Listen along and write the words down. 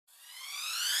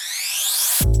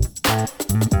Hi,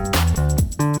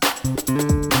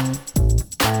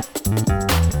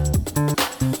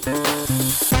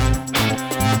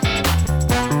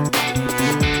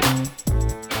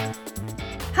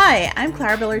 I'm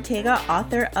Clarabelle Ortega,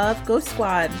 author of Ghost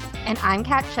Squad. And I'm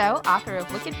Kat Cho, author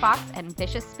of Wicked Fox and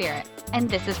Vicious Spirit. And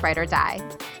this is Write or Die.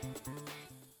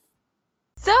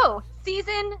 So,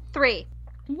 season 3.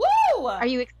 Woo! Are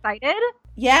you excited?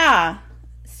 Yeah,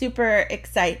 super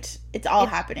excited. It's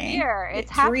happening. Here. It's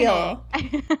happening. Real.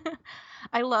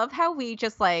 I love how we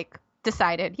just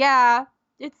decided, yeah,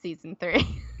 it's season 3.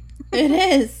 It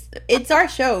is. It's our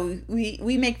show.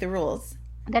 We make the rules.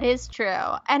 That is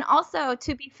true. And also,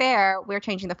 to be fair, we're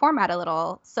changing the format a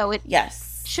little, so it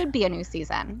should be a new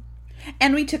season.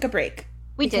 And we took a break.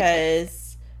 We did.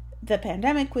 Because the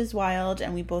pandemic was wild,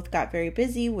 and we both got very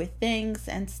busy with things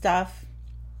and stuff.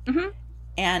 Mm-hmm.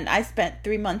 And I spent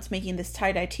 3 months making this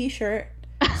tie-dye t-shirt,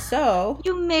 so...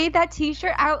 You made that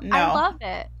t-shirt? No, I love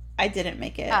it. I didn't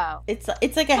make it. Oh. It's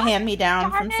like a hand-me-down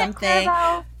from something.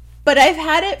 Clarabelle. But I've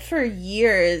had it for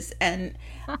years, and...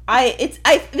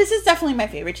 this is definitely my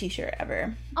favorite t-shirt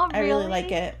ever. Oh, really? I really like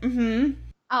it. Mm-hmm.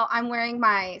 Oh, I'm wearing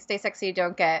my Stay Sexy,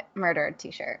 Don't Get Murdered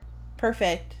t-shirt.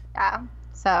 Perfect. Yeah.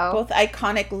 So both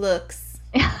iconic looks.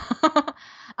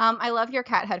 I love your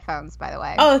cat headphones, by the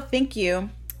way. Oh, thank you.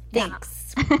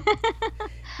 Thanks. Yeah.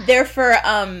 They're for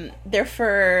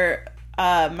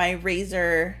my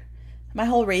razor, my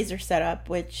whole razor setup,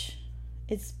 which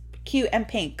is cute and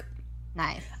pink.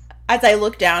 Nice. As I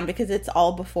look down, because it's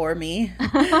all before me.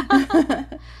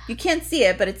 You can't see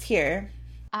it, but it's here.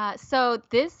 So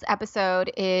this episode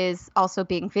is also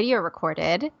being video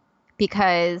recorded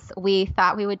because we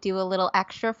thought we would do a little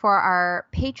extra for our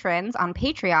patrons on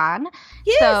Patreon.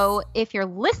 Yes. So if you're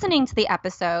listening to the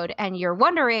episode and you're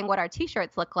wondering what our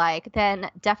t-shirts look like,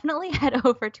 then definitely head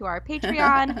over to our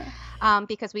Patreon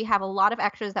because we have a lot of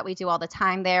extras that we do all the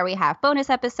time there. We have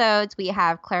bonus episodes, we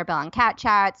have Clarabelle and Cat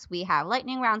chats, we have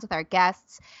lightning rounds with our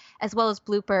guests, as well as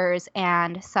bloopers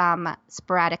and some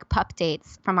sporadic pup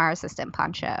dates from our assistant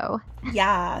Poncho.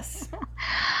 Yes.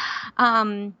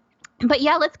 But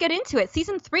yeah, let's get into it.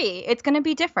 Season 3, it's going to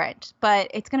be different, but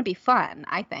it's going to be fun,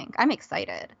 I think. I'm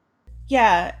excited.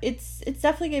 Yeah, it's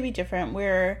definitely going to be different.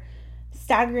 We're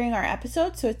staggering our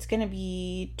episodes, so it's going to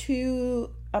be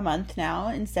 2 a month now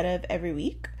instead of every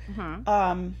week.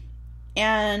 Mm-hmm.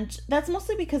 And that's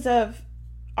mostly because of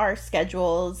our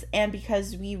schedules and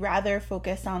because we rather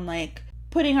focus on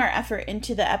putting our effort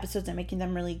into the episodes and making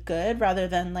them really good rather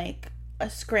than a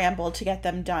scramble to get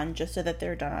them done just so that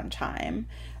they're done on time.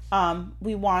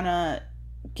 We want to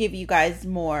give you guys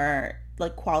more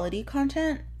quality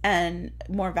content and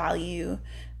more value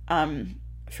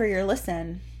for your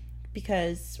listen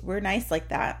because we're nice like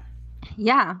that.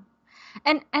 Yeah.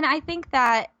 And I think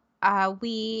that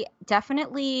we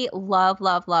definitely love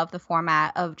the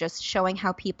format of just showing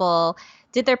how people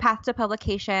did their path to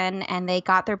publication and they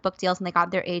got their book deals and they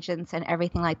got their agents and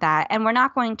everything like that. And we're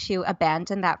not going to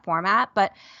abandon that format,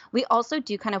 but we also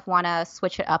do kind of want to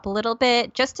switch it up a little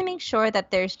bit just to make sure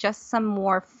that there's just some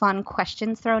more fun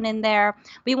questions thrown in there.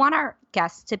 We want our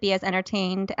guests to be as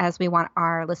entertained as we want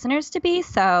our listeners to be.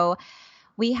 So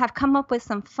we have come up with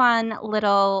some fun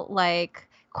little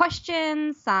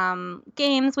questions, some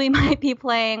games we might be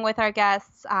playing with our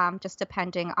guests, just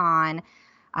depending on,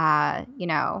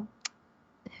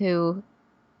 who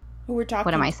we're talking.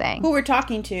 What am I saying? Who we're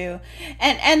talking to,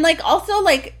 and also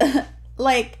the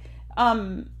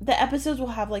episodes will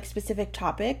have specific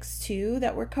topics too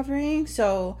that we're covering.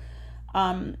 So,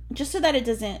 just so that it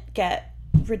doesn't get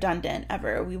redundant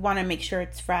ever, we want to make sure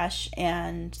it's fresh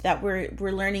and that we're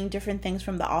learning different things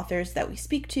from the authors that we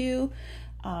speak to.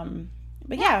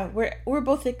 But yeah, we're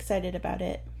both excited about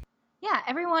it. Yeah,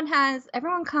 everyone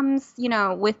comes,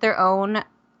 with their own,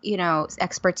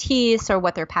 expertise or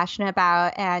what they're passionate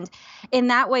about. And in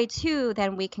that way too,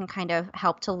 then we can kind of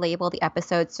help to label the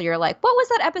episode. So you're like, what was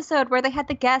that episode where they had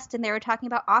the guest and they were talking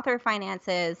about author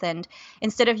finances? And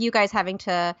instead of you guys having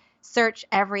to search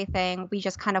everything, we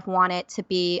just kind of want it to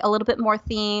be a little bit more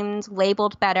themed,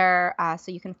 labeled better,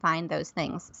 so you can find those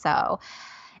things. So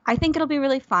I think it'll be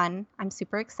really fun. I'm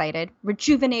super excited.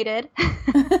 Rejuvenated.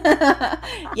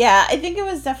 Yeah, I think it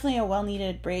was definitely a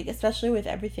well-needed break, especially with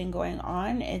everything going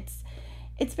on. It's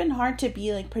been hard to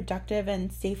be productive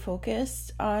and stay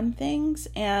focused on things,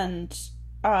 and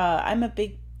I'm a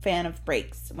big fan of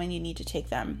breaks when you need to take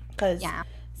them because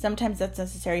sometimes that's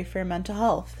necessary for mental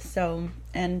health. So,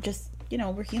 and just,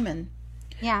 we're human.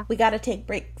 Yeah. We got to take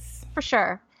breaks. For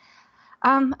sure.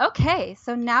 Okay,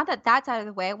 so now that that's out of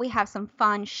the way, we have some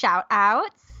fun shout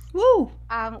outs. Woo!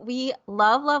 We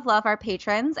love, love, love our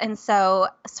patrons. And so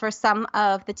for some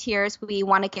of the tiers, we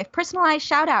want to give personalized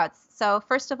shout outs. So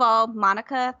first of all,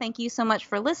 Monica, thank you so much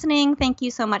for listening. Thank you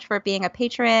so much for being a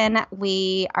patron.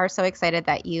 We are so excited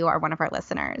that you are one of our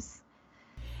listeners.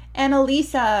 And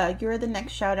Elisa, you're the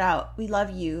next shout out. We love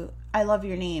you. I love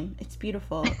your name. It's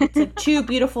beautiful. It's like two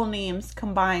beautiful names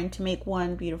combined to make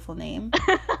one beautiful name.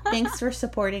 Thanks for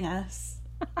supporting us.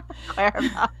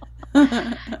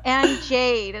 And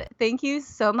Jade, thank you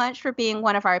so much for being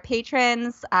one of our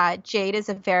patrons. Jade is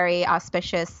a very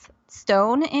auspicious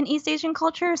stone in East Asian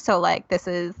culture. So like this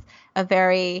is a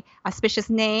very auspicious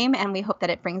name, and we hope that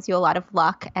it brings you a lot of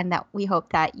luck, and that we hope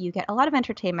that you get a lot of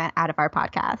entertainment out of our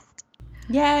podcast.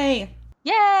 Yay!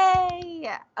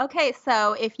 Yay! Okay,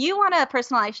 so if you want a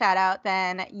personalized shout out,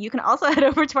 then you can also head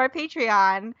over to our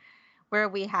Patreon, where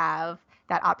we have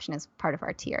that option as part of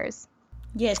our tiers.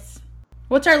 Yes.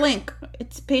 What's our link?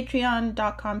 It's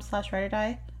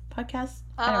patreon.com/writerdiepodcast.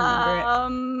 I don't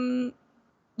remember it.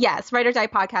 Yes, Writer Die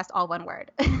Podcast, all one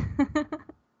word.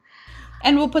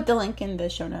 And we'll put the link in the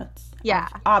show notes. Yeah.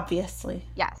 Obviously.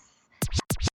 Yes.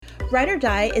 Writer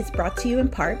Die is brought to you in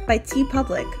part by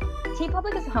TeePublic.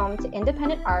 TeePublic is home to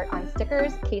independent art on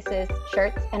stickers, cases,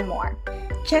 shirts, and more.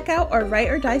 Check out our Write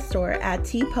or Die store at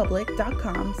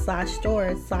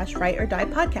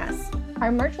teepublic.com/stores/writeordiepodcast.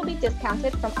 Our merch will be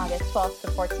discounted from August 12th to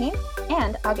 14th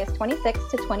and August 26th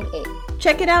to 28th.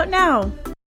 Check it out now.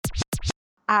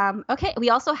 Okay, we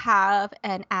also have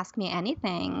an Ask Me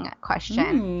Anything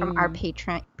question from our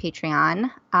Patreon.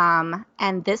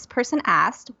 And this person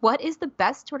asked, what is the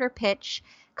best Twitter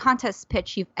contest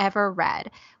pitch you've ever read?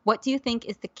 What do you think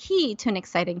is the key to an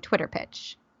exciting Twitter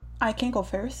pitch? I can go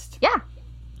first. Yeah.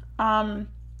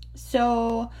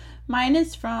 So mine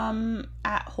is from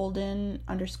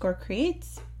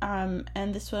 @Holden_creates.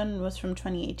 And this one was from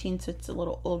 2018, so it's a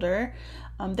little older.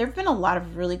 There have been a lot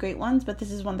of really great ones, but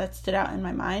this is one that stood out in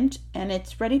my mind. And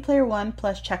it's Ready Player One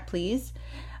plus Check Please.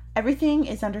 Everything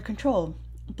is under control.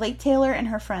 Blake Taylor and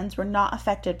her friends were not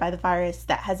affected by the virus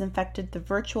that has infected the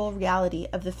virtual reality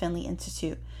of the Finley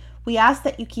Institute. We ask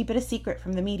that you keep it a secret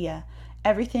from the media.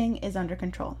 Everything is under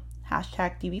control.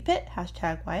 #DBPit,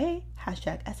 #YA,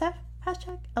 #SF,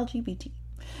 #LGBT.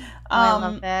 I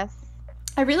love this.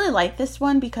 I really like this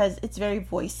one because it's very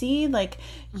voicey. Like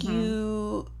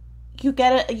you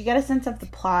get a sense of the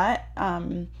plot.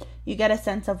 You get a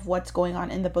sense of what's going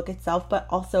on in the book itself, but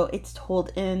also it's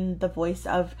told in the voice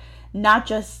of not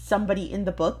just somebody in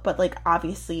the book, but like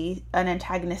obviously an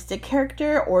antagonistic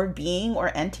character or being or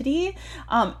entity.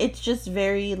 It's just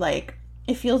very like,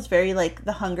 it feels very like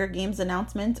the Hunger Games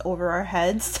announcements over our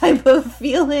heads type of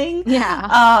feeling.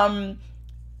 Yeah.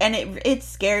 And it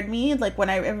scared me. Like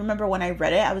I remember when I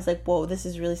read it, I was like, whoa, this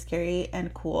is really scary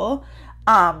and cool.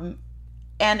 And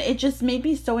it just made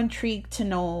me so intrigued to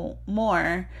know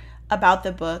more about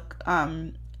the book.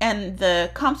 And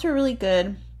the comps were really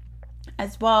good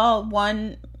as well.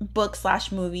 One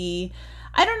book/movie.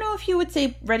 I don't know if you would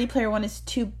say Ready Player One is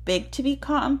too big to be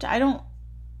comped.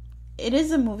 It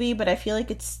is a movie, but I feel like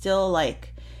it's still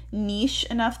like niche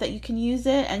enough that you can use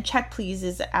it. And Check Please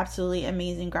is an absolutely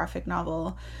amazing graphic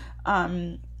novel.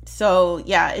 So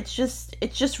yeah, it's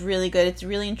just really good. It's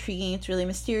really intriguing. It's really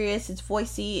mysterious. It's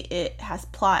voicey. It has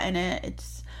plot in it.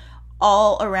 It's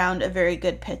all around a very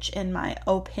good pitch in my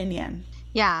opinion.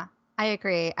 Yeah, I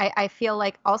agree. I feel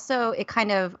like also it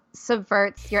kind of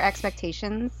subverts your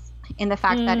expectations in the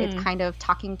fact that it's kind of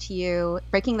talking to you,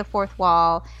 breaking the fourth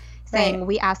wall, saying, right,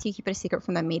 we ask you to keep it a secret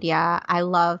from the media. I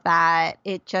love that.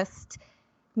 It just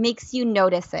makes you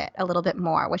notice it a little bit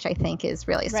more, which I think is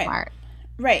really smart.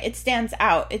 Right. It stands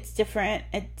out. It's different.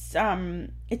 It's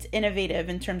innovative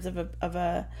in terms of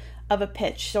a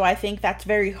pitch. So I think that's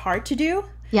very hard to do.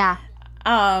 Yeah.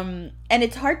 And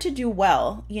it's hard to do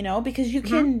well, because you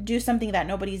can do something that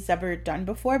nobody's ever done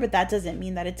before, but that doesn't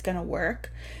mean that it's going to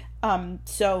work.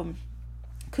 So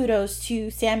kudos to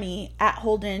Sammy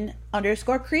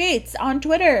 @Holden_creates on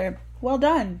Twitter. Well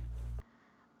done.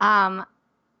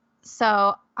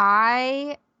 So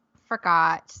I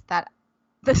forgot that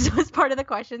this was part of the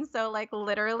question. So like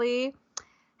literally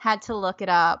had to look it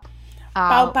up.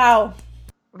 Pow.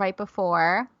 Right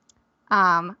before.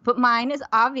 But mine is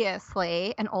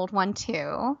obviously an old one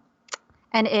too.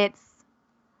 And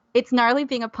it's gnarly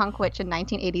being a punk witch in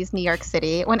 1980s New York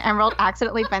City when Emerald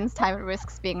accidentally bends time and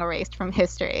risks being erased from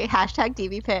history.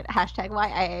 #DBPit,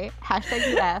 #YA,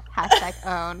 #UF,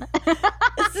 #own.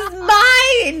 This is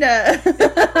mine! This is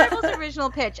Bible's original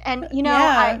pitch. And,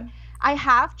 I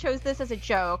have chose this as a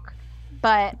joke,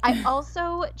 but I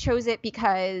also chose it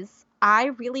because I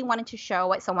really wanted to show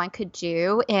what someone could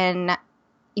do in,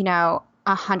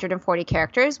 140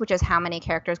 characters, which is how many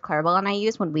characters Clarabelle and I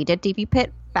used when we did DB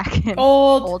Pit back in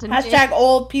old olden hashtag days.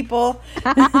 old people.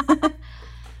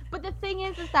 But the thing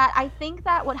is that I think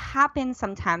that what happens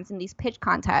sometimes in these pitch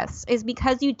contests is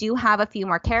because you do have a few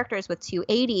more characters with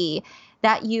 280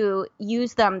 that you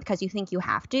use them because you think you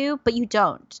have to, but you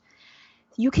don't.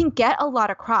 You can get a lot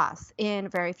across in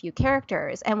very few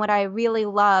characters. And what I really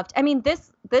loved, I mean,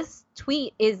 this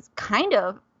tweet is kind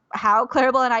of how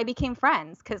Clarabelle and I became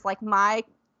friends, because like my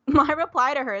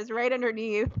reply to her is right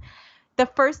underneath. The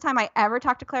first time I ever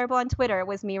talked to Clarabelle on Twitter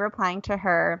was me replying to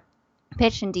her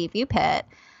pitch in DV Pit.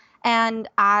 And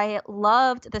I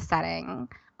loved the setting.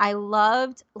 I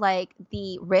loved like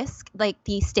the risk, like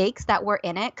the stakes that were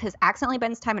in it, because Accidentally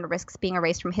Bends Time and Risks Being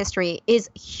Erased from History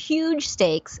is huge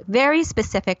stakes, very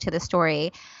specific to the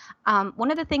story.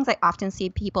 One of the things I often see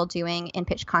people doing in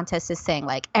pitch contests is saying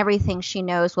like everything she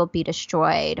knows will be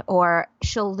destroyed, or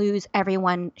she'll lose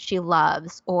everyone she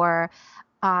loves, or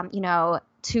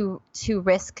to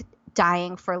risk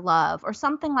dying for love or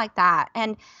something like that.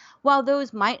 And while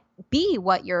those might be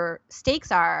what your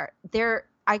stakes are,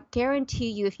 I guarantee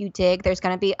you, if you dig, there's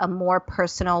going to be a more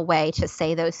personal way to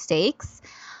say those stakes.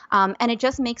 And it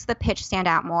just makes the pitch stand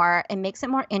out more. It makes it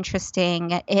more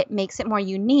interesting. It makes it more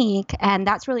unique. And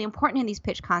that's really important in these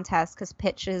pitch contests, because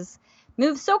pitches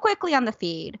move so quickly on the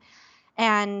feed.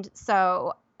 And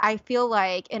so I feel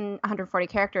like in 140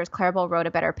 characters, Clarabelle wrote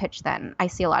a better pitch than I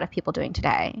see a lot of people doing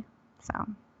today. So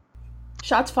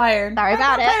shots fired. Sorry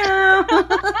about it.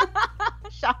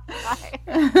 Shots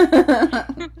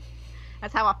fired.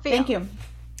 That's how I feel.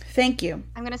 Thank you.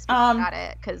 I'm going to speak about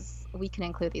it because we can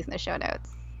include these in the show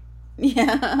notes.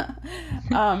 Yeah.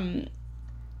 I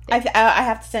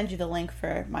have to send you the link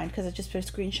for mine because I just put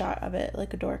a screenshot of it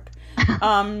like a dork.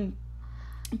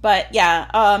 But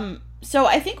yeah. So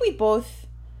I think we both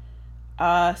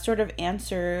sort of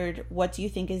answered what do you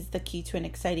think is the key to an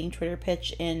exciting Twitter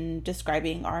pitch in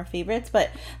describing our favorites. But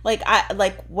like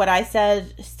what I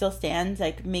said still stands,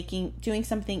 like doing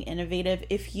something innovative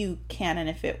if you can and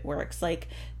if it works. Like,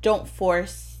 don't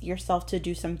force yourself to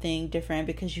do something different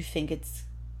because you think it's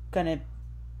gonna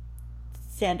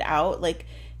stand out. Like,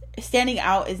 standing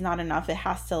out is not enough. It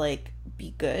has to like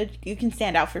be good. You can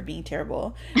stand out for being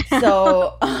terrible.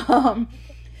 So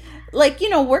like,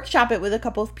 workshop it with a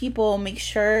couple of people. Make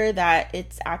sure that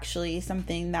it's actually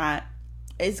something that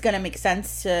is going to make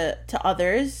sense to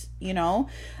others,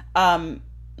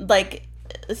 like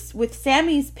with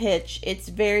Sammy's pitch, it's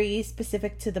very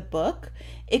specific to the book.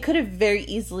 It could have very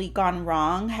easily gone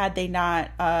wrong had they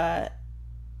not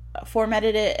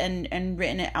formatted it and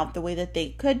written it out the way that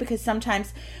they could, because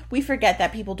sometimes we forget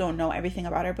that people don't know everything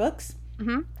about our books.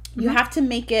 You have to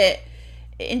make it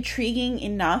intriguing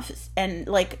enough and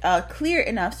like clear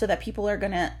enough so that people are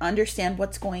gonna understand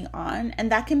what's going on,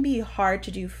 and that can be hard to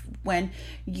do when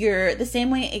you're the same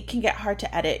way it can get hard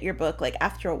to edit your book like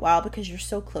after a while because you're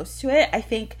so close to it. I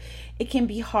think it can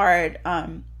be hard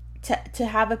to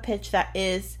have a pitch that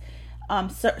is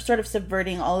sort of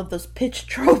subverting all of those pitch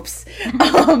tropes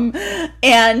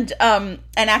and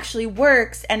actually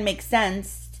works and makes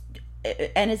sense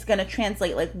and is going to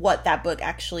translate like what that book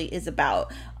actually is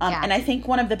about. And I think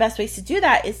one of the best ways to do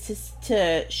that is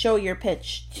to show your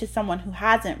pitch to someone who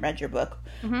hasn't read your book,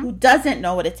 who doesn't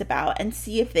know what it's about, and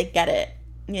see if they get it,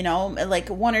 like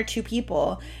one or two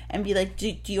people, and be like,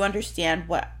 do you understand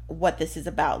what this is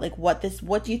about? Like what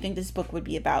do you think this book would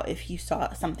be about if you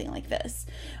saw something like this?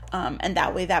 And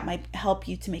that way that might help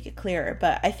you to make it clearer.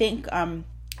 But I think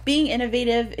being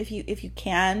innovative, if you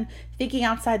can, thinking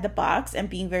outside the box and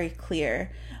being very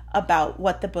clear about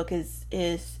what the book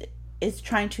is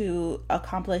trying to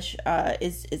accomplish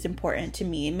is important to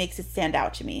me. It makes it stand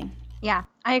out to me. Yeah,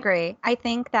 I agree. I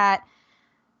think that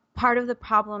part of the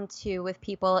problem too with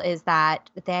people is that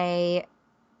they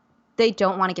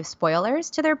don't want to give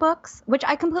spoilers to their books, which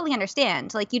I completely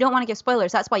understand. Like, you don't want to give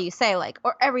spoilers. That's why you say like,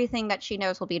 or everything that she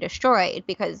knows will be destroyed,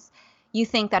 because you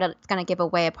think that it's going to give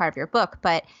away a part of your book.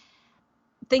 But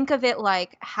think of it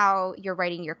like how you're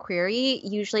writing your query.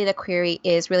 Usually the query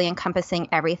is really encompassing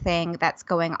everything that's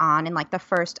going on in like the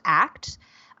first act.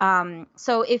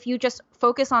 So if you just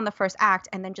focus on the first act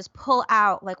and then just pull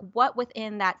out like what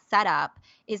within that setup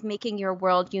is making your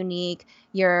world unique,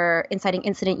 your inciting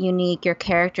incident unique, your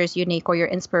characters unique, or your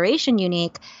inspiration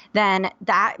unique, then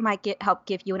that might help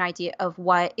give you an idea of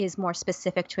what is more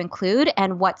specific to include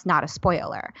and what's not a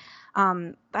spoiler.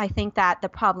 I think that the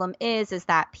problem is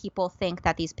that people think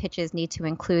that these pitches need to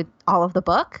include all of the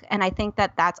book. And I think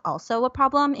that that's also a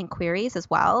problem in queries as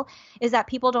well, is that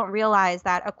people don't realize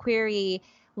that a query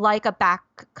like a back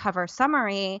cover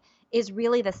summary is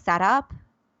really the setup,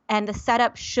 and the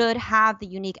setup should have the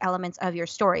unique elements of your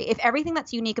story. If everything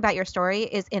that's unique about your story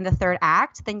is in the third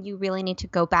act, then you really need to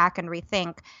go back and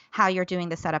rethink how you're doing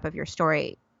the setup of your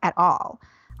story at all.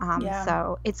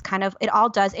 So it's kind of, it all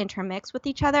does intermix with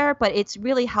each other, but it's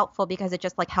really helpful because it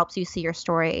just like helps you see your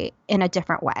story in a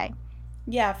different way.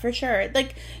 Yeah, for sure.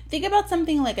 Like, think about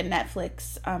something like a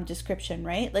Netflix description,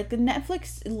 right? Like, the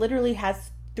Netflix literally has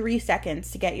 3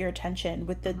 seconds to get your attention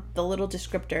with the little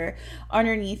descriptor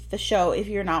underneath the show if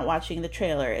you're not watching the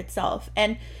trailer itself.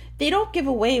 And they don't give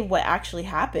away what actually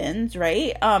happens,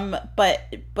 right? But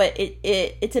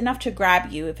it's enough to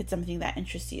grab you if it's something that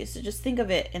interests you. So just think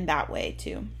of it in that way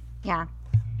too. Yeah.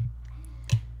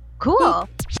 Cool.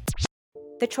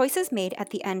 The choices made at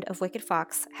the end of Wicked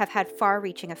Fox have had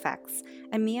far-reaching effects,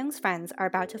 and Mi-young's friends are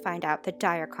about to find out the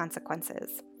dire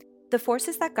consequences. The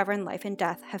forces that govern life and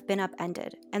death have been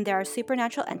upended, and there are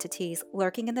supernatural entities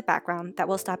lurking in the background that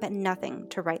will stop at nothing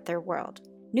to right their world.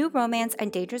 New romance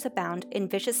and dangers abound in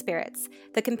Vicious Spirits,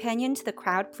 the companion to the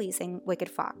crowd-pleasing Wicked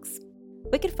Fox.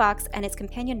 Wicked Fox and its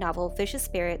companion novel, Vicious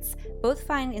Spirits, both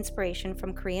find inspiration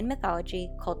from Korean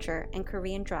mythology, culture, and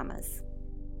Korean dramas.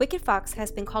 Wicked Fox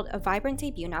has been called a vibrant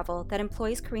debut novel that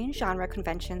employs Korean genre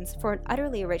conventions for an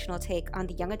utterly original take on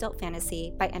the young adult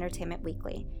fantasy by Entertainment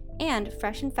Weekly, and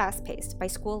fresh and fast-paced by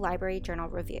School Library Journal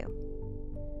Review.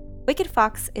 Wicked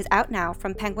Fox is out now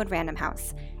from Penguin Random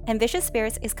House, and Vicious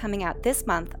Spirits is coming out this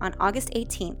month on August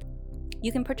 18th.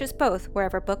 You can purchase both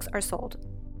wherever books are sold.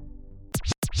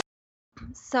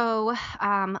 So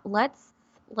let's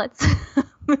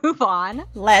move on.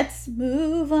 Let's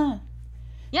move on.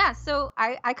 Yeah, so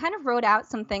I kind of wrote out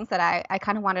some things that I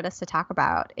kind of wanted us to talk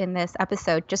about in this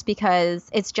episode just because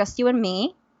it's just you and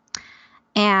me.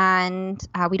 And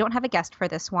we don't have a guest for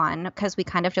this one because we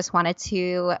kind of just wanted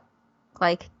to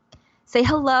like say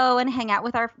hello and hang out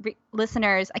with our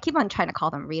listeners. I keep on trying to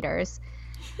call them readers.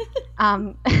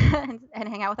 And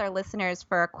hang out with our listeners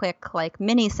for a quick like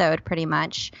mini-sode pretty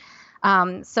much.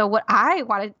 So what I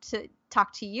wanted to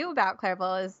talk to you about,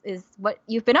 Clairville, is what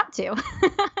you've been up to.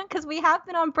 Because we have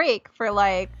been on break for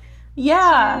like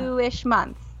 2-ish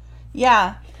months.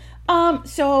 Yeah.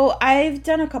 So I've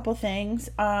done a couple things.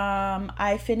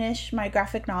 I finished my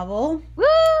graphic novel.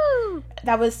 Woo!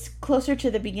 That was closer to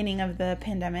the beginning of the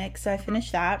pandemic, so I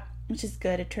finished that, which is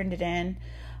good. I turned it in.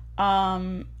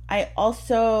 I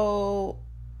also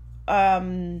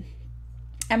am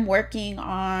working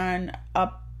on a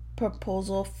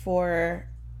proposal for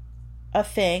a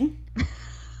thing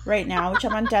right now, which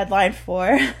I'm on deadline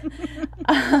for.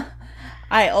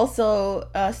 I also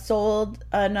sold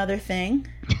another thing.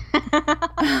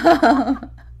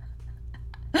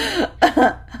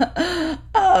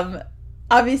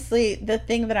 Obviously, the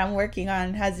thing that I'm working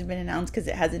on hasn't been announced because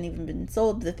it hasn't even been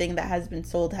sold. The thing that has been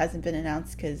sold hasn't been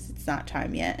announced because it's not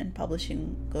time yet, and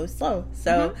publishing goes slow.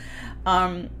 So,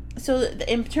 so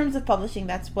in terms of publishing,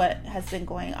 that's what has been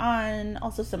going on.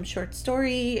 Also, some short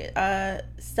story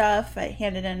stuff. I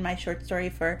handed in my short story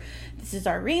for This Is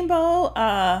Our Rainbow.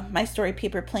 My story,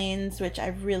 Paper Planes, which I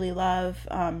really love.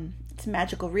 It's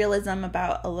magical realism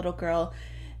about a little girl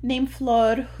named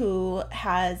Flor who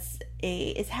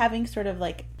is having sort of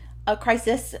like a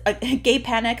crisis, a gay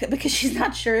panic, because she's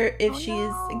not sure if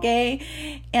she's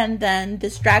gay, and then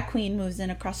this drag queen moves in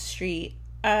across the street.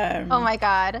 Oh my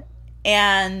god.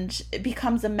 And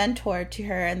becomes a mentor to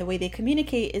her, and the way they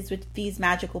communicate is with these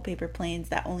magical paper planes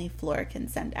that only Flor can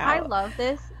send out. I love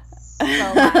this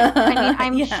so much. I mean,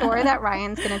 I'm sure that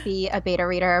Ryan's going to be a beta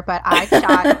reader, but I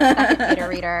shot a second beta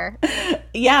reader.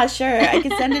 Yeah, sure. I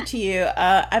can send it to you.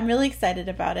 I'm really excited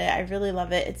about it. I really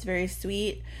love it. It's very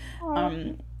sweet.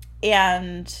 And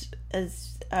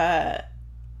as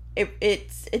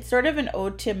it's sort of an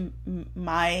ode to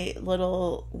my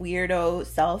little weirdo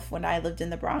self when I lived in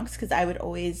the Bronx, because I would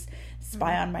always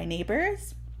spy on my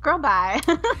neighbors. Girl, bye.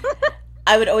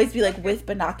 I would always be like with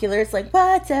binoculars, like,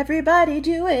 what's everybody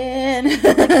doing? Like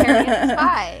Harry and the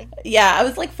Spy. Yeah, I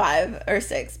was like 5 or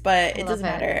 6, but it doesn't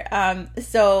matter.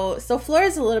 So Flor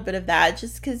is a little bit of that,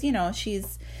 just because, you know,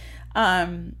 she's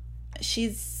the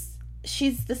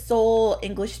sole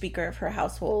English speaker of her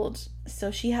household, so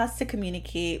she has to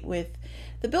communicate with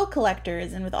the bill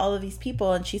collectors and with all of these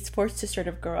people, and she's forced to sort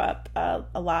of grow up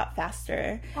a lot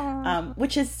faster,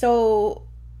 which is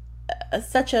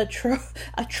such a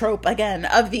trope again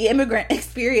of the immigrant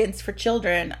experience for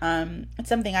children. It's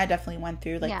something I definitely went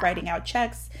through, like writing out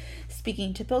checks,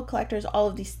 speaking to bill collectors, all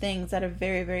of these things at a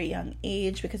very, very young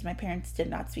age because my parents did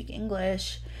not speak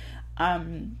English.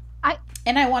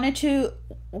 And I wanted to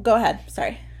go ahead.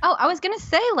 Sorry. Oh, I was going to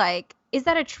say, like, is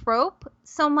that a trope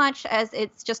so much as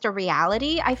it's just a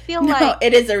reality? I feel like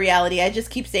it is a reality. I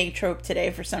just keep saying trope today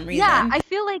for some reason. Yeah, I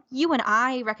feel like you and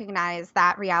I recognize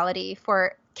that reality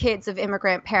for kids of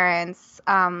immigrant parents.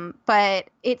 But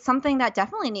it's something that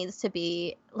definitely needs to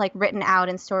be like written out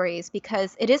in stories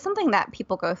because it is something that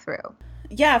people go through.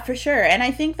 Yeah, for sure. And I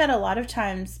think that a lot of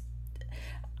times,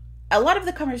 a lot of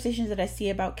the conversations that I see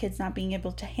about kids not being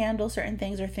able to handle certain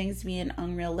things or things being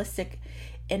unrealistic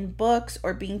in books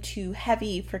or being too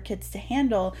heavy for kids to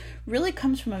handle really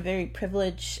comes from a very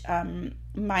privileged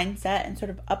mindset and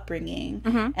sort of upbringing.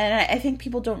 Mm-hmm. And I think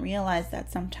people don't realize that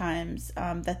sometimes,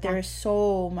 that there is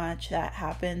so much that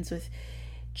happens with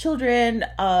children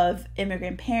of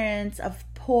immigrant parents, of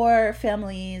poor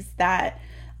families, that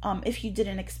if you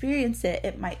didn't experience it,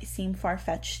 it might seem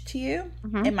far-fetched to you.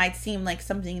 Mm-hmm. It might seem like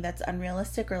something that's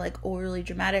unrealistic or like overly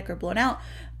dramatic or blown out.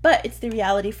 But it's the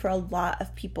reality for a lot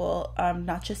of people,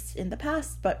 not just in the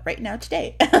past, but right now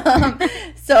today.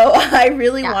 So I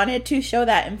really wanted to show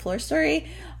that in Floor Story.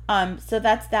 So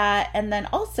that's that. And then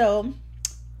also,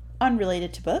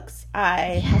 unrelated to books,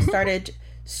 I have started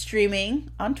streaming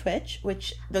on Twitch,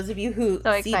 which those of you who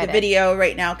see the video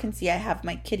right now can see I have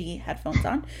my kitty headphones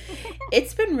on.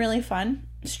 It's been really fun.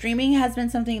 Streaming has been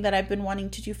something that I've been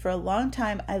wanting to do for a long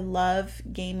time. I love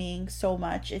gaming so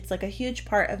much. It's like a huge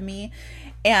part of me.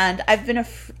 And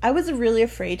I was really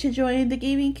afraid to join the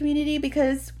gaming community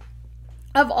because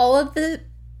of all of the,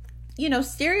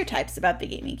 stereotypes about the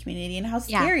gaming community and how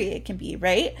scary it can be,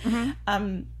 right?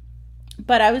 Mm-hmm.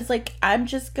 But I was like, I'm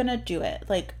just going to do it.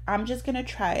 Like, I'm just going to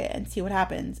try it and see what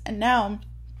happens. And now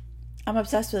I'm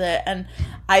obsessed with it. And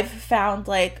I've found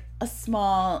like a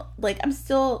small, like, I'm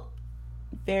still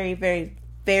very, very,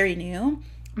 very new.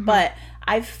 Mm-hmm. But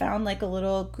I've found like a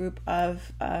little group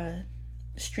of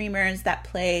streamers that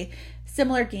play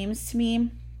similar games to me.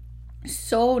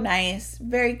 So nice,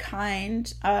 very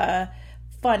kind,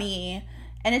 funny.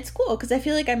 And it's cool because I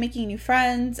feel like I'm making new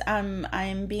friends.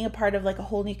 I'm being a part of like a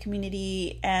whole new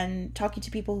community and talking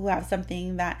to people who have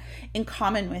something that in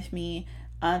common with me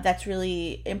that's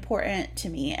really important to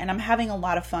me. And I'm having a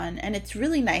lot of fun. And it's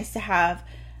really nice to have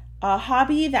a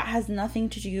hobby that has nothing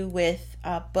to do with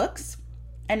books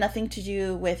and nothing to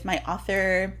do with my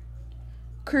author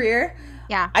career.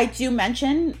 Yeah. I do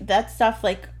mention that stuff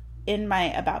like in my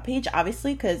about page,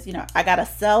 obviously, because, I got to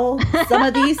sell some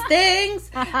of these things.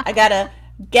 I got to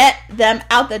get them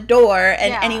out the door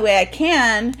in any way I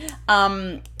can.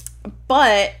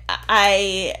 But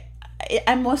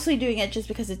I'm mostly doing it just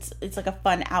because it's like a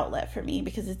fun outlet for me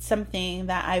because it's something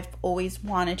that I've always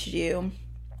wanted to do.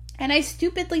 And I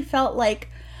stupidly felt like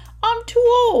I'm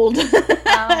too old.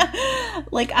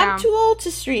 I'm too old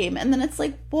to stream. And then it's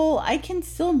like, well, I can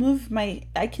still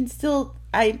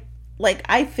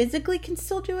I physically can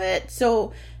still do it.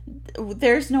 So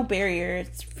there's no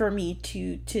barriers for me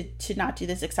to not do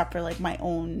this except for like my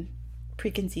own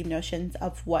preconceived notions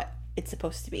of what it's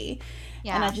supposed to be.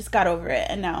 Yeah. And I just got over it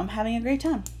and now I'm having a great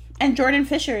time. And Jordan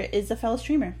Fisher is a fellow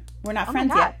streamer. We're not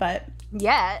friends yet, but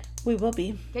we will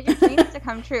be. Get your dreams to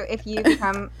come true. If you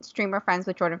become streamer friends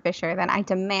with Jordan Fisher, then I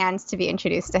demand to be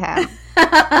introduced to him.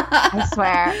 I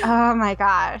swear. Oh my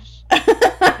gosh. He's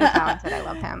talented. I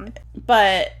love him.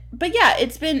 But yeah,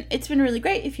 it's been really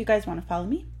great. If you guys want to follow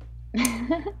me,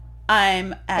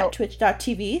 I'm at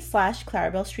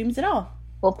twitch.tv/Clarabelle Streams It All.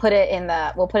 We'll put it in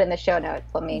the show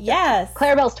notes. Yes.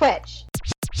 Clarabelle's Twitch.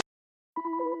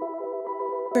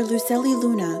 For Lucelli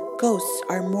Luna, ghosts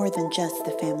are more than just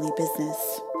the family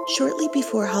business. Shortly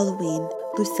before Halloween,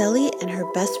 Lucelli and her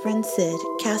best friend Sid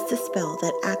cast a spell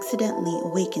that accidentally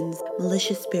awakens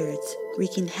malicious spirits,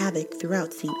 wreaking havoc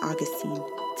throughout St. Augustine.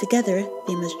 Together,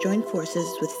 they must join forces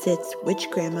with Sid's witch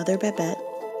grandmother Babette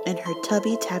and her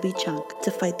tubby Tabby Chunk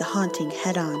to fight the haunting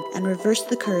head-on and reverse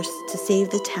the curse to save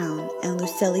the town and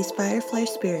Lucelli's firefly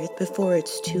spirit before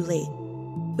it's too late.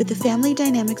 With the family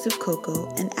dynamics of Coco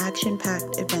and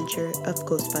action-packed adventure of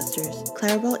Ghostbusters,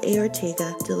 Clarabelle A.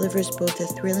 Ortega delivers both a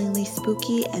thrillingly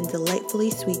spooky and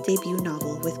delightfully sweet debut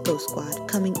novel with Ghost Squad,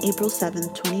 coming April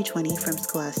 7th, 2020 from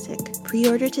Scholastic.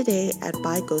 Pre-order today at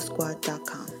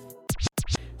buyghostsquad.com.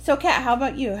 So, Kat, how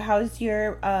about you? How's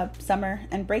your summer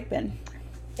and break been?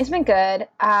 It's been good.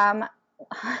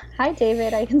 Hi,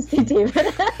 David. I can see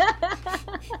David.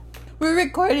 We're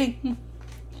recording.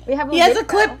 We have. He has a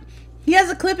clip. He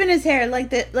has a clip in his hair,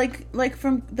 like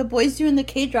from the boys doing the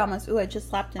K-dramas. Ooh, I just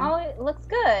slapped him. Oh, it looks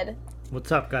good.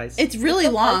 What's up, guys? It's really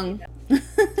long.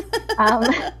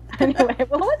 Anyway,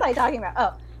 what was I talking about?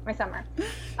 Oh, my summer.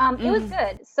 It was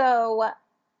good. So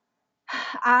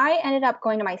I ended up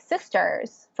going to my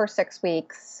sister's for 6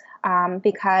 weeks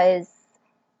because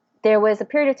there was a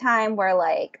period of time where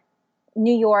like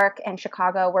New York and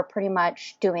Chicago were pretty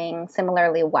much doing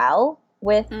similarly well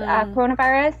with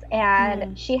coronavirus.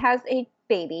 And she has a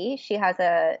baby. She has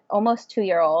a almost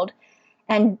 2-year-old,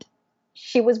 and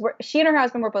she and her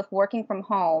husband were both working from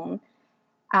home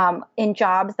in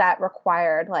jobs that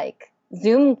required like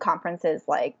Zoom conferences,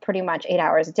 like pretty much 8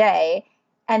 hours a day.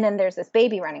 And then there's this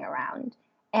baby running around.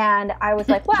 And I was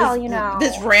like, well,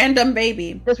 this random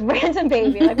baby, like where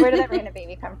did that random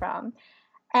baby come from?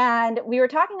 And we were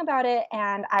talking about it,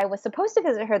 and I was supposed to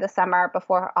visit her this summer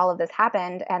before all of this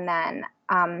happened. And then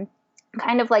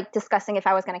kind of like discussing if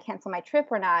I was going to cancel my trip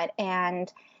or not, and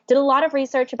did a lot of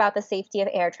research about the safety of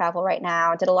air travel right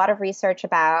now, did a lot of research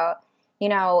about,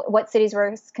 what cities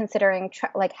were considering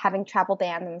like having travel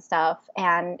bans and stuff.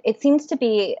 And it seems to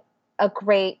be a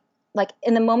great, like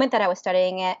in the moment that I was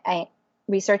studying it,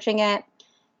 researching it,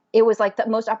 it was like the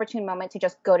most opportune moment to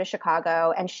just go to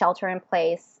Chicago and shelter in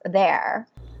place there.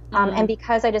 And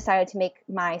because I decided to make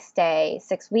my stay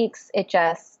 6 weeks, it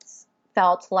just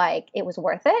felt like it was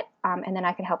worth it. And then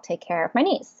I could help take care of my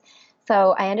niece.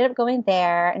 So I ended up going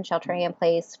there and sheltering in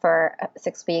place for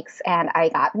 6 weeks, and I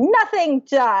got nothing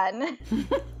done.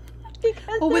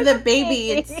 Well, with a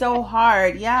baby, it's so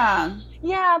hard. Yeah.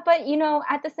 Yeah, but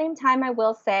at the same time, I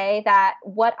will say that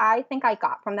what I think I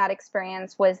got from that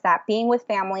experience was that being with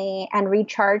family and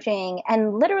recharging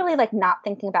and literally like not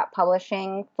thinking about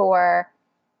publishing for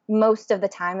most of the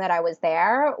time that I was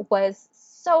there was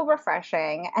so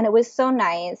refreshing, and it was so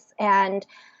nice. And,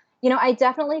 I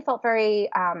definitely felt very,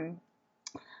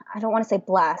 I don't want to say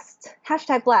blessed,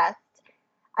 #blessed.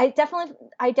 I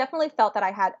definitely felt that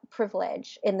I had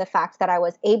privilege in the fact that I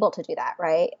was able to do that.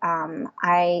 Right.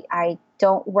 I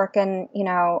don't work in,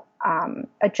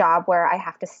 a job where I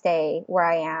have to stay where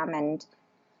I am, and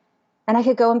I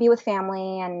could go and be with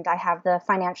family, and I have the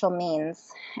financial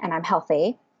means, and I'm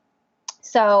healthy.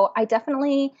 So I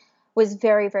definitely was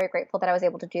very, very grateful that I was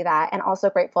able to do that, and also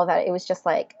grateful that it was just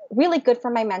like really good for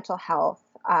my mental health.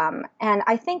 And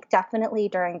I think definitely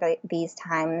during these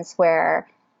times where,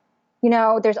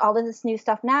 there's all of this new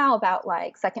stuff now about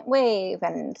like second wave.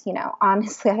 And,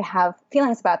 honestly, I have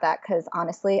feelings about that because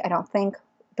honestly, I don't think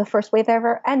the first wave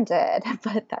ever ended,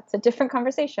 but that's a different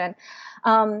conversation.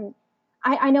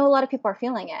 I know a lot of people are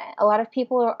feeling it. A lot of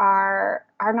people are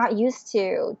not used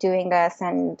to doing this,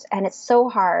 and it's so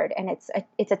hard, and it's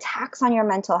a tax on your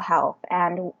mental health.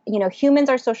 And, humans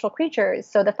are social creatures.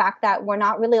 So the fact that we're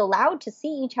not really allowed to see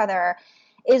each other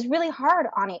is really hard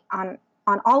on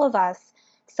all of us.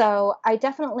 So I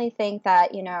definitely think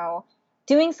that,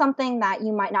 doing something that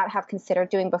you might not have considered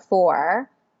doing before,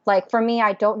 like for me,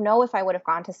 I don't know if I would have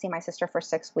gone to see my sister for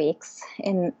 6 weeks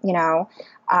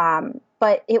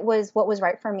but it was what was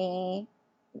right for me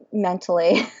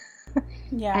mentally.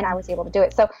 Yeah. And I was able to do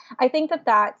it. So I think that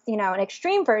that's, an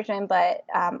extreme version, but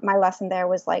my lesson there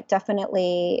was like,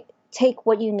 definitely take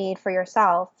what you need for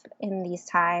yourself in these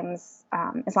times.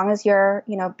 As long as you're,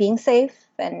 being safe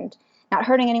and not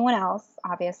hurting anyone else,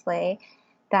 obviously,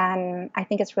 then I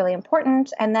think it's really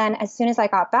important. And then as soon as I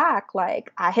got back,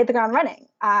 like I hit the ground running.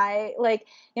 I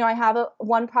have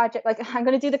one project, like I'm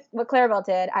going to do what Clarabelle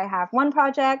did. I have one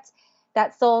project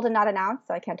that's sold and not announced,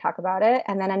 so I can't talk about it.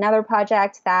 And then another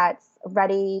project that's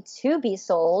ready to be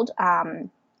sold,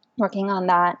 working on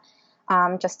that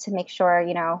just to make sure,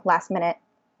 last minute,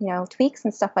 tweaks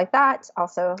and stuff like that.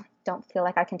 Also, don't feel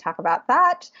like I can talk about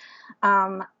that.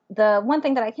 The one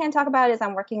thing that I can talk about is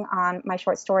I'm working on my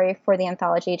short story for the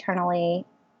anthology Eternally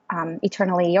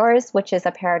Yours, which is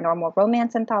a paranormal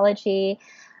romance anthology.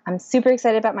 I'm super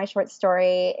excited about my short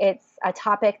story. It's a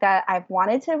topic that I've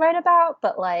wanted to write about,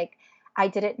 but like I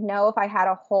didn't know if I had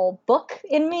a whole book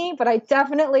in me, but I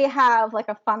definitely have like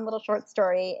a fun little short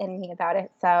story in me about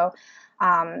it. So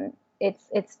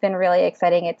it's been really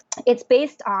exciting. It's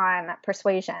based on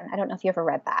Persuasion. I don't know if you ever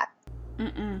read that.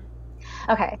 Mm-mm.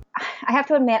 Okay. I have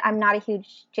to admit, I'm not a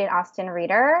huge Jane Austen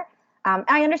reader.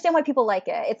 I understand why people like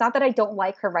it. It's not that I don't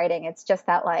like her writing. It's just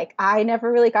that like I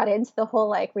never really got into the whole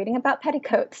like reading about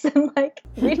petticoats and like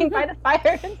reading by the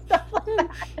fire and stuff like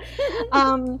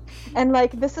that. And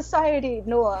like the society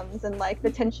norms and like the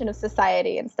tension of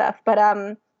society and stuff. But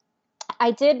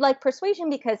I did like Persuasion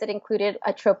because it included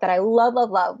a trope that I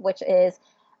love, which is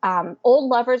old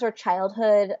lovers or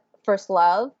childhood first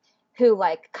love who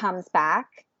like comes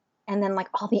back. And then like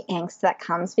all the angst that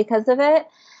comes because of it.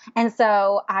 And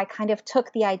so I kind of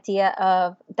took the idea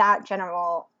of that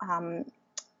general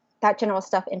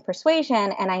stuff in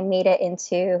Persuasion, and I made it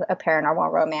into a paranormal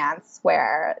romance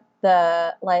where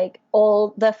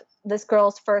this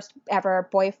girl's first ever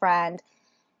boyfriend,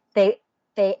 they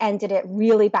they ended it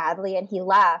really badly and he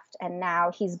left, and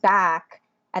now he's back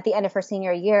at the end of her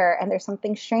senior year and there's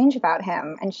something strange about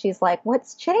him. And she's like,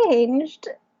 what's changed?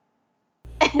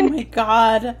 Oh my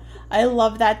God. I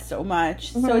love that so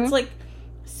much. Mm-hmm. So it's like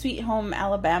Sweet Home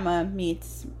Alabama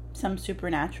meets some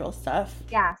supernatural stuff.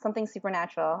 Yeah, something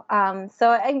supernatural.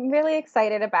 So I'm really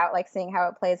excited about like seeing how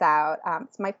it plays out.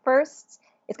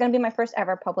 It's going to be my first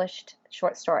ever published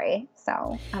short story.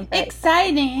 So I'm very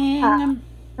exciting. I'm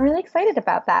really excited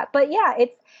about that. But yeah,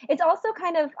 it's also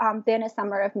kind of been a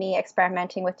summer of me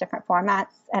experimenting with different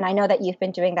formats. And I know that you've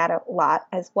been doing that a lot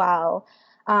as well.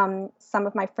 Some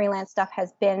of my freelance stuff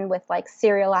has been with like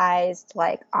serialized,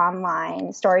 like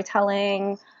online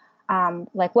storytelling,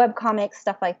 like webcomics,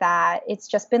 stuff like that. It's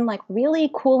just been like really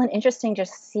cool and interesting to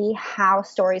see how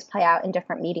stories play out in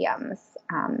different mediums.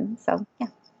 So yeah.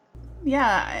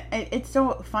 Yeah, it's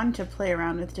so fun to play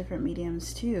around with different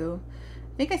mediums too.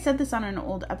 I think I said this on an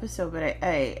old episode, but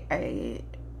I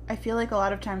feel like a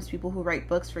lot of times people who write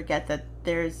books forget that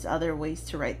there's other ways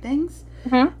to write things.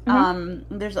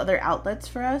 Mm-hmm. There's other outlets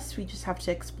for us. We just have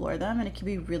to explore them, and it can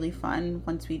be really fun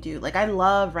once we do. Like, I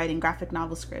love writing graphic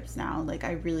novel scripts now. Like,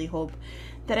 I really hope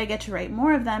that I get to write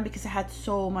more of them because I had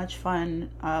so much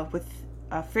fun with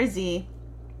Frizzy.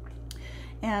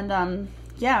 And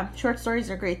yeah, short stories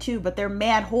are great too, but they're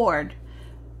mad hard.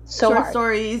 Short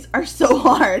stories are so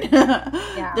hard.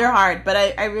 Yeah. They're hard, but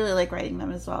I really like writing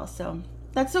them as well. So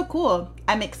that's so cool.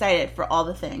 I'm excited for all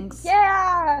the things.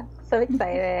 Yeah, so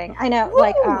exciting. I know. Woo!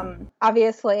 Like,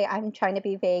 obviously, I'm trying to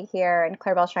be vague here, and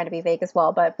Claribel's trying to be vague as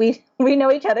well. But we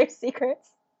know each other's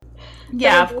secrets.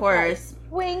 Yeah, of course.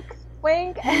 Like, wink,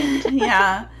 wink.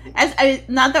 Yeah,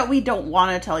 not that we don't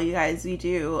want to tell you guys, we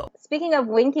do. Speaking of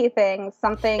winky things,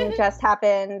 something just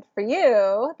happened for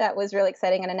you that was really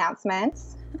exciting, an announcement.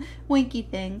 Winky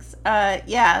things.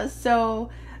 Yeah, so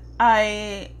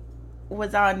I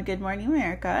was on Good Morning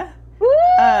America.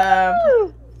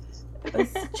 Woo!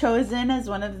 Was chosen as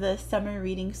one of the summer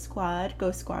reading squad.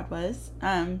 Ghost Squad was.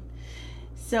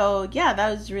 So yeah, that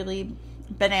was really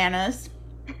bananas.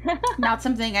 Not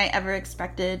something I ever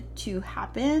expected to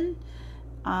happen.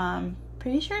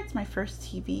 Pretty sure it's my first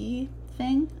TV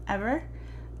thing ever.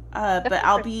 But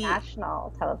I'll be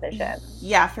national television.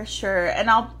 Yeah, for sure. And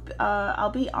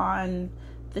I'll be on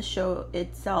the show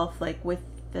itself, like with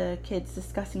the kids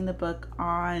discussing the book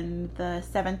on the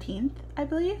 17th, I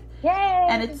believe. Yay!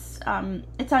 And it's on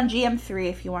GM3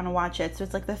 if you want to watch it. So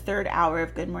it's like the third hour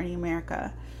of Good Morning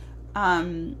America.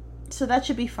 So that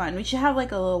should be fun. We should have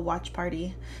like a little watch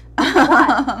party.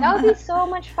 That would be so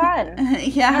much fun.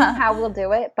 Yeah. I don't know how we'll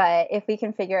do it, but if we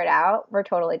can figure it out, we're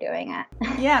totally doing it.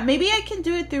 Yeah, maybe I can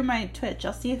do it through my Twitch.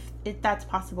 I'll see if that's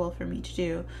possible for me to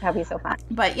do. That'd be so fun.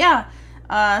 But yeah,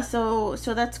 so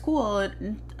that's cool.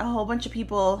 A whole bunch of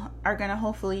people are gonna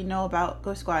hopefully know about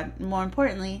Ghost Squad. More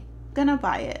importantly, gonna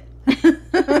buy it.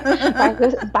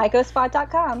 Buy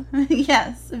ghostsquad.com.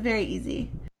 Yes, very easy.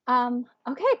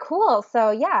 Okay, cool.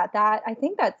 So yeah, I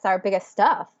think that's our biggest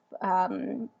stuff.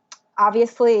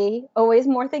 Obviously, always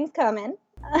more things coming.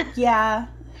 Yeah,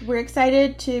 we're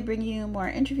excited to bring you more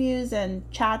interviews and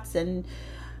chats, and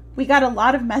we got a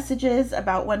lot of messages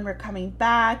about when we're coming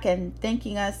back and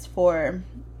thanking us for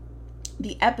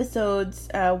the episodes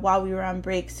while we were on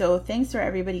break. So thanks for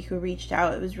everybody who reached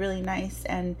out. It was really nice,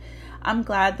 and I'm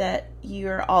glad that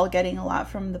you're all getting a lot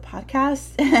from the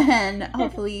podcast, and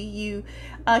hopefully you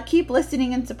keep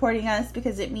listening and supporting us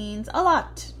because it means a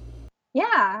lot.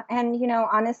 Yeah, and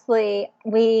honestly,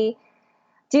 we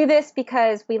do this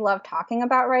because we love talking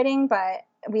about writing, but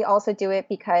we also do it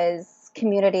because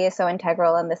community is so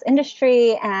integral in this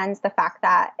industry, and the fact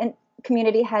that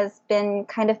community has been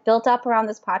kind of built up around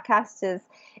this podcast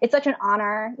it's such an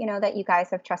honor, that you guys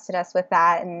have trusted us with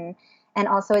that, and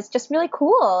also it's just really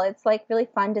cool. It's like really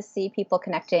fun to see people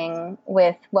connecting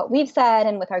with what we've said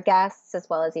and with our guests as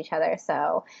well as each other.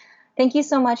 So thank you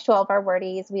so much to all of our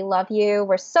wordies. We love you.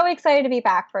 We're so excited to be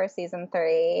back for season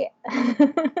 3.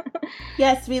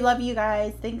 Yes, we love you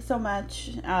guys. Thanks so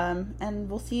much. And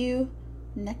we'll see you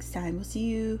next time. We'll see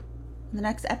you in the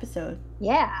next episode.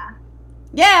 Yeah.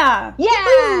 Yeah.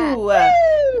 Yeah. Woo!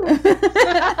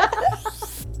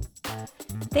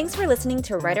 Thanks for listening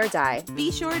to Write or Die. Be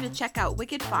sure to check out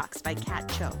Wicked Fox by Kat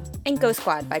Cho and Ghost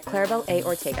Squad by Claribel A.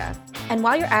 Ortega. And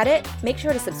while you're at it, make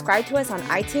sure to subscribe to us on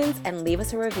iTunes and leave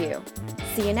us a review.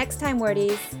 See you next time,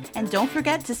 wordies. And don't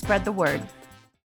forget to spread the word.